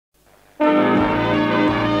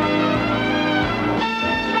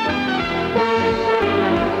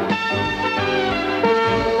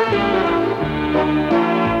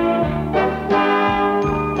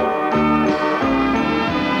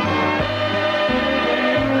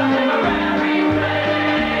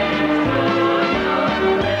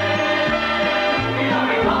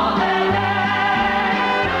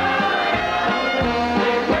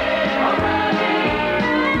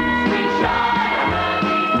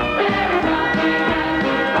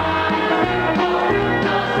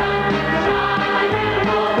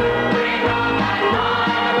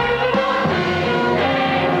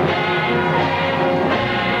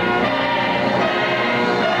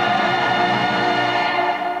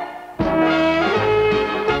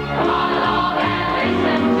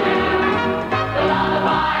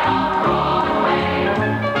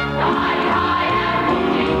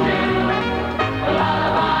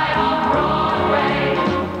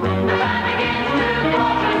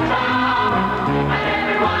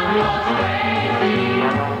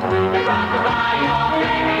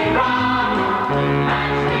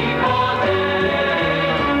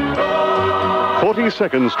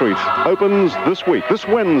42nd Street opens this week, this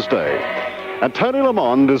Wednesday. And Toni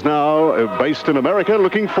Lamond is now based in America,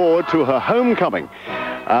 looking forward to her homecoming.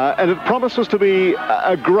 And it promises to be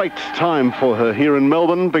a great time for her here in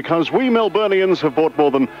Melbourne, because we Melburnians have bought more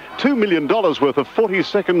than $2 million worth of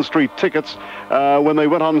 42nd Street tickets when they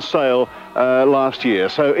went on sale last year.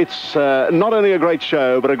 So it's not only a great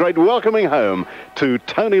show, but a great welcoming home to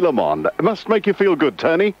Toni Lamond. It must make you feel good,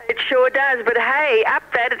 Toni. It sure does, but hey, up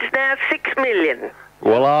that, it's now 6 million.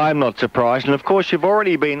 Well, I'm not surprised. And, of course, you've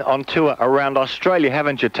already been on tour around Australia,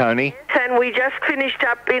 haven't you, Toni? Yes, and we just finished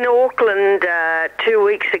up in Auckland 2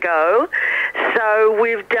 weeks ago. So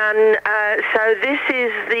we've done, so this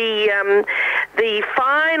is the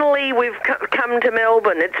finally we've come to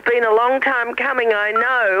Melbourne. It's been a long time coming, I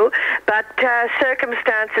know, but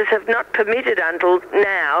circumstances have not permitted until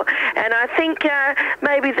now. And I think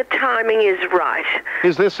maybe the timing is right.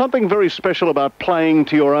 Is there something very special about playing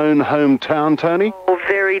to your own hometown, Toni? Oh,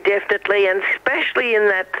 very definitely, and especially in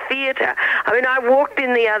that theatre. I mean, I walked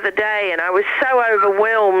in the other day and I was so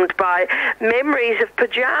overwhelmed by memories of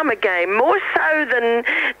Pyjama Game, more so than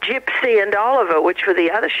Gypsy and Oliver, which were the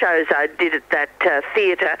other shows I did at that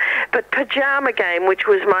theatre. But Pyjama Game, which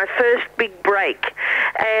was my first big break,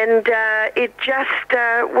 and it just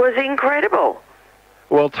was incredible.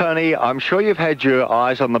 Well, Toni, I'm sure you've had your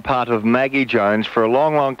eyes on the part of Maggie Jones for a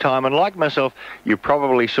long, long time. And like myself, you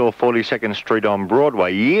probably saw 42nd Street on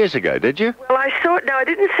Broadway years ago, did you? Well, I saw it. No, I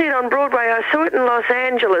didn't see it on Broadway. I saw it in Los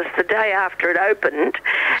Angeles the day after it opened.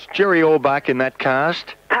 Was Jerry Orbach in that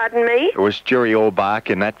cast? Pardon me? Was Jerry Orbach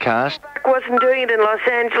in that cast? Wasn't doing it in Los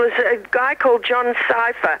Angeles. A guy called John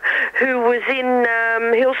Cipher, who was in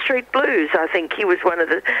Hill Street Blues. I think he was one of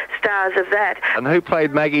the stars of that. And who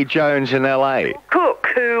played Maggie Jones in L.A.? Cook,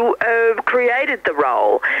 who created the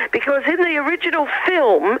role, because in the original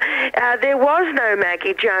film there was no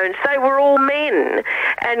Maggie Jones. They were all men.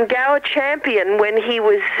 And Gower Champion, when he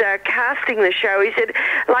was casting the show, he said,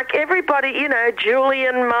 like everybody, you know,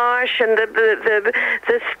 Julian Marsh and the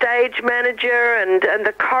stage manager and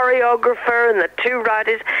the choreographer and the two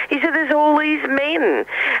writers, he said, there's all these men.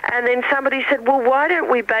 And then somebody said, well, why don't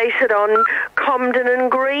we base it on Comden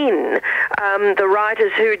and Green, the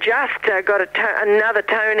writers who just got another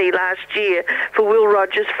Tony last year for Will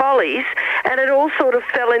Rogers' Follies, and it all sort of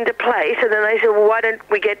fell into place. And then they said, well, why don't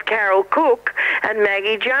we get Carol Cook? And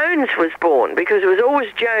Maggie Jones was born, because it was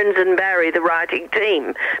always Jones and Barry, the writing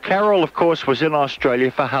team. Carol, of course, was in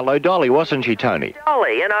Australia for Hello Dolly, wasn't she, Toni?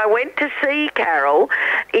 Dolly, and I went to see Carol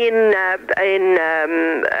in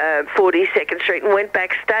 42nd Street and went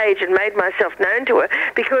backstage and made myself known to her,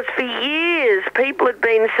 because for years people had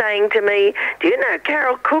been saying to me, do you know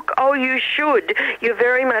Carol Cook? Oh, you should. You're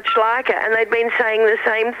very much like her. And they'd been saying the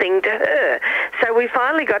same thing to her. So we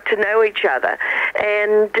finally got to know each other.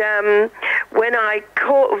 And when I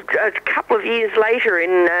called a couple of years later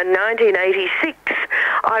in 1986,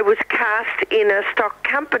 I was cast in a stock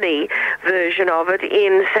company version of it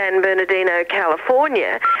in San Bernardino,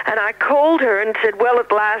 California. And I called her and said, well,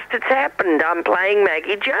 at last it's happened. I'm playing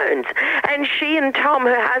Maggie Jones. And she and Tom,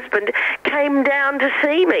 her husband, came down to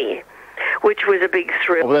see me, which was a big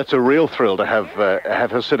thrill. Well, that's a real thrill to have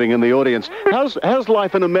her sitting in the audience. How's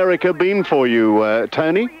life in America been for you,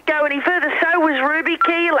 Toni? Before you go any further, so was Ruby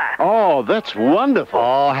Keeler. Oh, that's wonderful.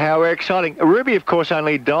 Oh, how exciting. Ruby, of course,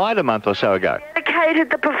 only died a month or so ago.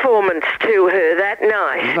 Dedicated the performance to her that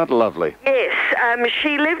night. Isn't that lovely? Yes.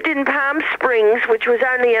 She lived in Palm Springs, which was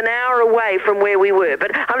only an hour away from where we were.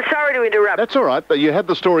 But I'm sorry to interrupt. That's all right. But you had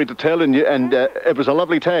the story to tell, and it was a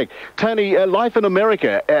lovely tag. Toni, life in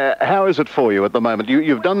America, how is it for you at the moment?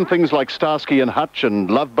 You've done things like Starsky and Hutch and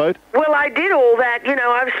Love Boat? Well, I did all that. You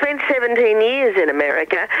know, I've spent 17 years in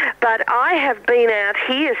America, but I have been out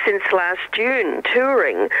here since last June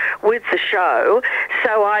touring with the show.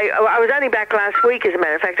 So I was only back last week, as a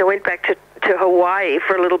matter of fact. I went back to Hawaii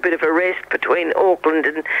for a little bit of a rest between Auckland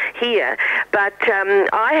and here. But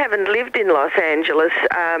I haven't lived in Los Angeles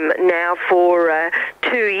now for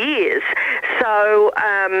 2 years. So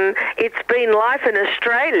it's been life in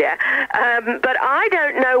Australia. But I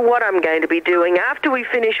don't know what I'm going to be doing. After we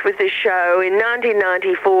finish with this show in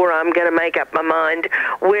 1994, I'm going to make up my mind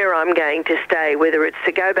where I'm going to stay, whether it's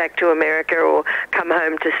to go back to America or come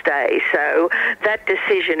home to stay. So that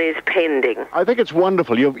decision is pending. I think it's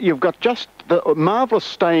wonderful. You've got just the marvellous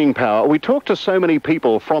staying power. We talk to so many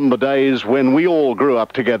people from the days when we all grew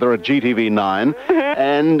up together at GTV9,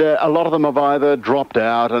 and a lot of them have either dropped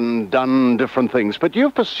out and done different things. But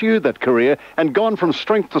you've pursued that career and gone from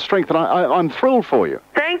strength to strength, and I'm thrilled for you.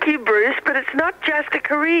 Thank you, Bruce, but it's not just a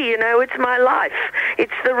career, you know, it's my life.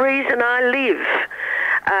 It's the reason I live.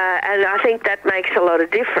 and I think that makes a lot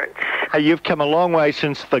of difference. Hey, you've come a long way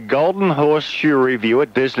since the Golden Horseshoe Review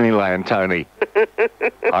at Disneyland, Toni.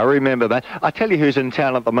 I remember that. I tell you who's in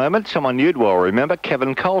town at the moment, someone you'd well remember,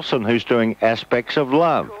 Kevin Colson, who's doing Aspects of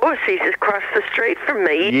Love. Of course, he's across the street from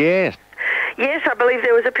me. Yes. Yes, I believe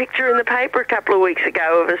there was a picture in the paper a couple of weeks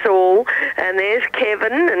ago of us all, and there's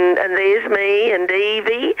Kevin, and there's me, and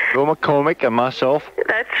Evie. Bill McCormick and myself.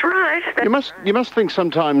 That's right. You must think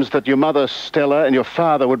sometimes that your mother, Stella, and your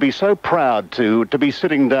father would be so proud to be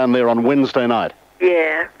sitting down there on Wednesday night.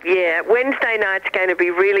 Yeah. Wednesday night's going to be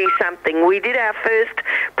really something. We did our first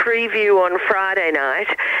preview on Friday night,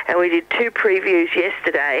 and we did 2 previews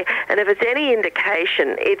yesterday. And if it's any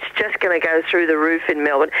indication, it's just going to go through the roof in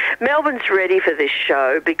Melbourne. Melbourne's ready for this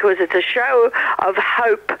show because it's a show of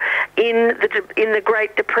hope in the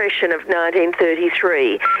Great Depression of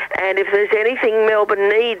 1933. And if there's anything Melbourne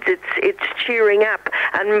needs, it's cheering up.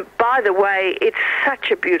 And by the way, it's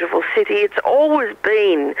such a beautiful city. It's always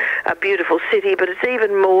been a beautiful city, but it's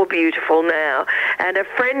even more beautiful now. And a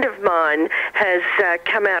friend of mine has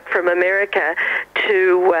come out from America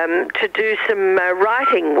to do some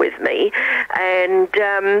writing with me, and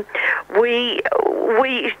we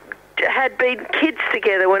had been kids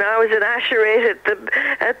together when I was an usherette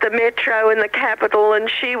at the Metro in the capital, and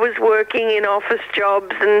she was working in office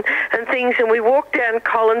jobs and things, and we walked down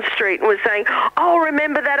Collins Street and was saying, oh,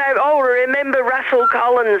 remember that, remember Russell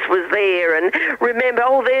Collins was there, and remember,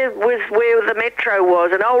 there was where the Metro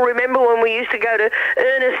was, and remember when we used to go to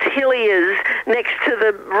Ernest Hillier's next to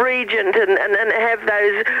the Regent and have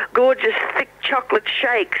those gorgeous thick chocolate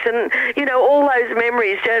shakes, and, all those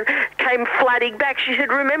memories came flooding back. She said,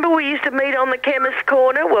 remember we used to meet on the Chemist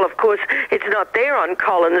Corner? Well, of course, it's not there on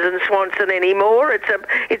Collins and Swanson anymore.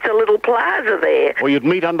 It's a little plaza there. Or you'd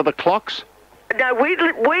meet under the clocks? No,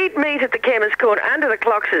 we'd meet at the Chemist Corner. Under the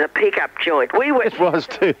Clocks is a pickup joint. It was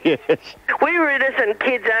too, yes. We were innocent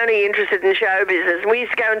kids only interested in show business. We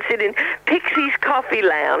used to go and sit in Pixie's Coffee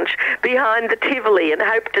Lounge behind the Tivoli and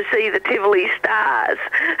hope to see the Tivoli stars.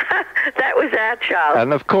 That was our childhood.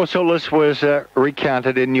 And of course, all this was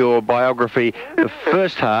recounted in your biography, the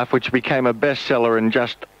first half, which became a bestseller in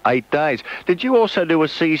just 8 days. Did you also do a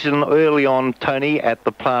season early on, Toni, at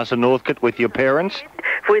the Plaza Northcote with your parents?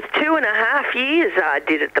 With 2.5 years I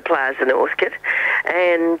did at the Plaza Northcote,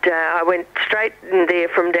 and I went straight in there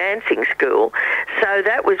from dancing school. So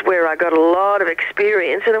that was where I got a lot of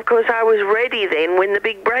experience, and of course I was ready then when the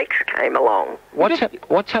big breaks came along.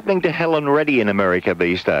 What's happening to Helen Reddy in America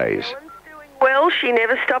these days? Well, she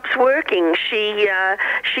never stops working. She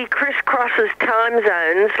crisscrosses time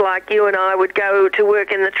zones like you and I would go to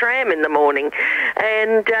work in the tram in the morning.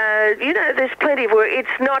 And, there's plenty of work.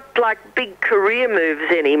 It's not like big career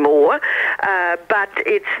moves anymore, but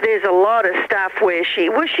there's a lot of stuff where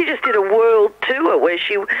she just did a world tour where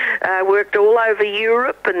she worked all over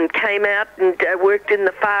Europe and came out and worked in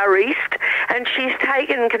the Far East. And she's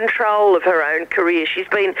taken control of her own career. She's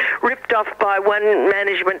been ripped off by one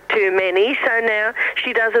management too many, so now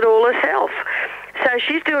she does it all herself. So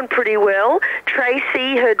she's doing pretty well.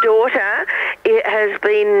 Tracy, her daughter, has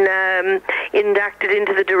been inducted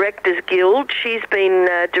into the Directors Guild. She's been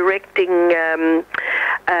directing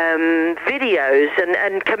videos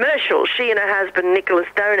and commercials. She and her husband, Nicholas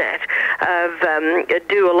Donat,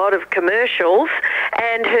 do a lot of commercials.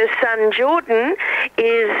 And her son, Jordan,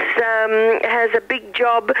 has a big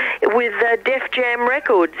job with Def Jam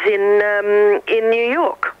Records in New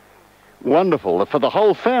York. Wonderful, for the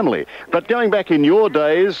whole family. But going back in your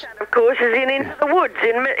days... Of course, is in Into the Woods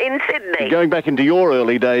in Sydney. Going back into your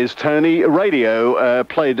early days, Toni, radio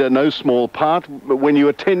played no small part. When you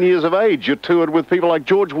were 10 years of age, you toured with people like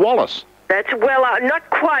George Wallace. Not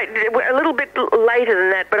quite, a little bit later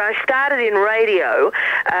than that, but I started in radio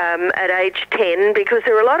at age 10 because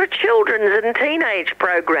there were a lot of children's and teenage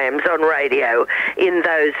programs on radio in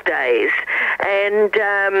those days. And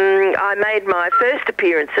I made my first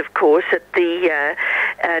appearance, of course, at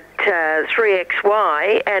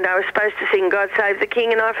 3XY, and I was supposed to sing God Save the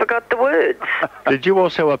King, and I forgot the words. Did you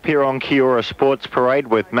also appear on Kiora Sports Parade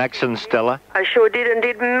with Max and Stella? I sure did, and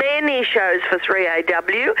did many shows for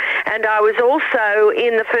 3AW, and I was also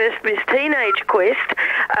in the first Miss Teenage Quest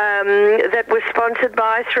that was sponsored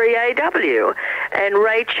by 3AW. and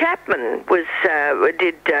Ray Chapman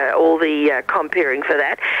did all the comparing for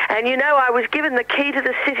that. And you know, I was given the key to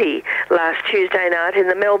the city last Tuesday night in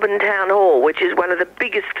the Melbourne Town Hall, which is one of the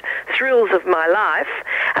biggest thrills of my life.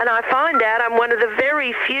 And I find out I'm one of the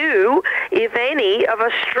very few, if any, of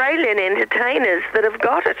Australian entertainers that have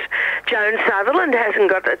got it. Joan Sutherland hasn't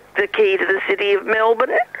got the key to the city of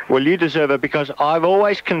Melbourne. Well, you deserve it, because I've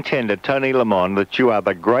always contended, Toni Lamond, that you are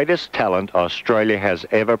the greatest talent Australia has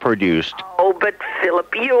ever produced. Oh, but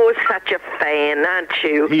Philip, you're such a fan, aren't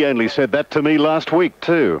you? He only said that to me last week,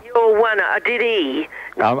 too. You're one, did he?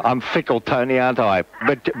 I'm fickle, Tony, aren't I?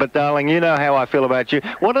 But darling, you know how I feel about you.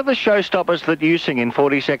 What are the showstoppers that you sing in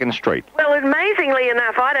 42nd Street? Well, amazingly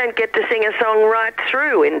enough, I don't get to sing a song right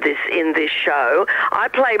through in this show. I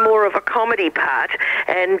play more of a comedy part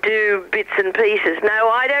and do bits and pieces. No,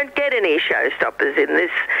 I don't get any showstoppers in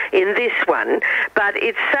this one. But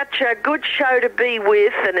it's such a good show to be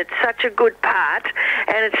with, and it's such a good part,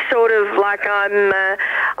 and it's sort of like I'm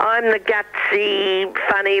the gutsy,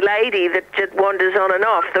 funny lady that just wanders on and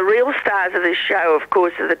off. The real stars of this show, of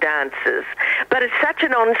course, are the dancers. But it's such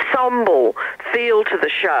an ensemble feel to the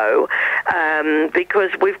show, because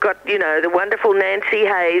we've got, you know, the wonderful Nancy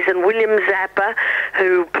Hayes and William Zappa,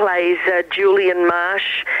 who plays Julian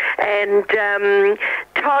Marsh, and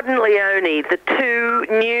Todd and Leone, the two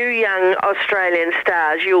new young Australian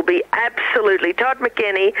stars. You'll be absolutely, Todd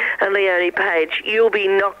McKenny and Leone Page, you'll be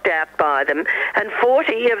knocked out by them. And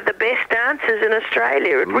 40 of the best dancers in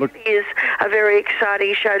Australia. It really is a very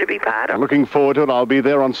exciting show to be part of. Looking forward to it. I'll be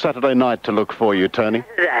there on Saturday night to look for you, Tony.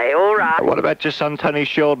 Today, all right. What about your son, Tony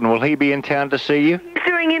Sheldon? Will he be in town to see you? He's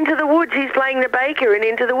doing Into the Woods. He's playing the baker in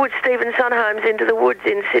Into the Woods. Stephen Sondheim's Into the Woods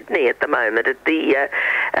in Sydney at the moment at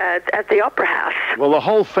the Opera House. Well, the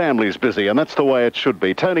whole family's busy, and that's the way it should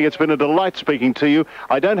be. Tony, it's been a delight speaking to you.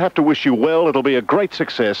 I don't have to wish you well. It'll be a great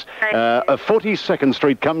success. 42nd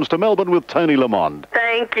Street comes to Melbourne with Toni Lamond.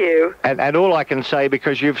 Thank you. And all I can say,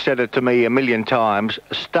 because you've said it to me a million times,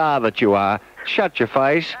 star that you are, shut your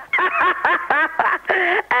face.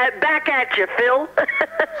 Back at you, Phil.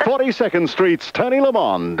 42nd Street's Toni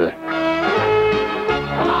Lamond.